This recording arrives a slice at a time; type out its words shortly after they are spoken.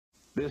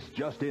This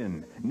just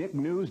in. Nick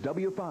News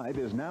W5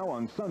 is now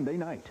on Sunday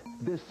night.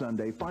 This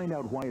Sunday, find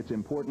out why it's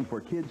important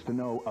for kids to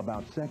know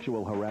about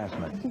sexual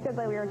harassment. She said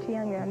that we were too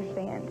young to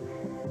understand.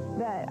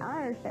 But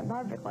I understand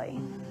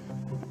perfectly.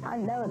 I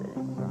know that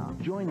this is wrong.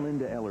 Join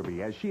Linda Ellerby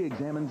as she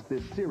examines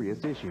this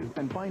serious issue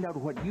and find out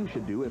what you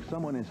should do if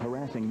someone is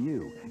harassing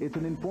you. It's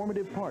an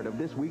informative part of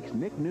this week's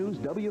Nick News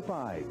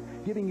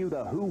W5, giving you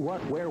the who,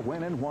 what, where,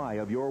 when, and why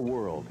of your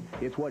world.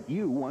 It's what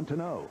you want to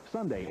know.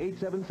 Sunday,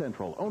 8/7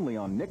 Central, only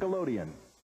on Nickelodeon.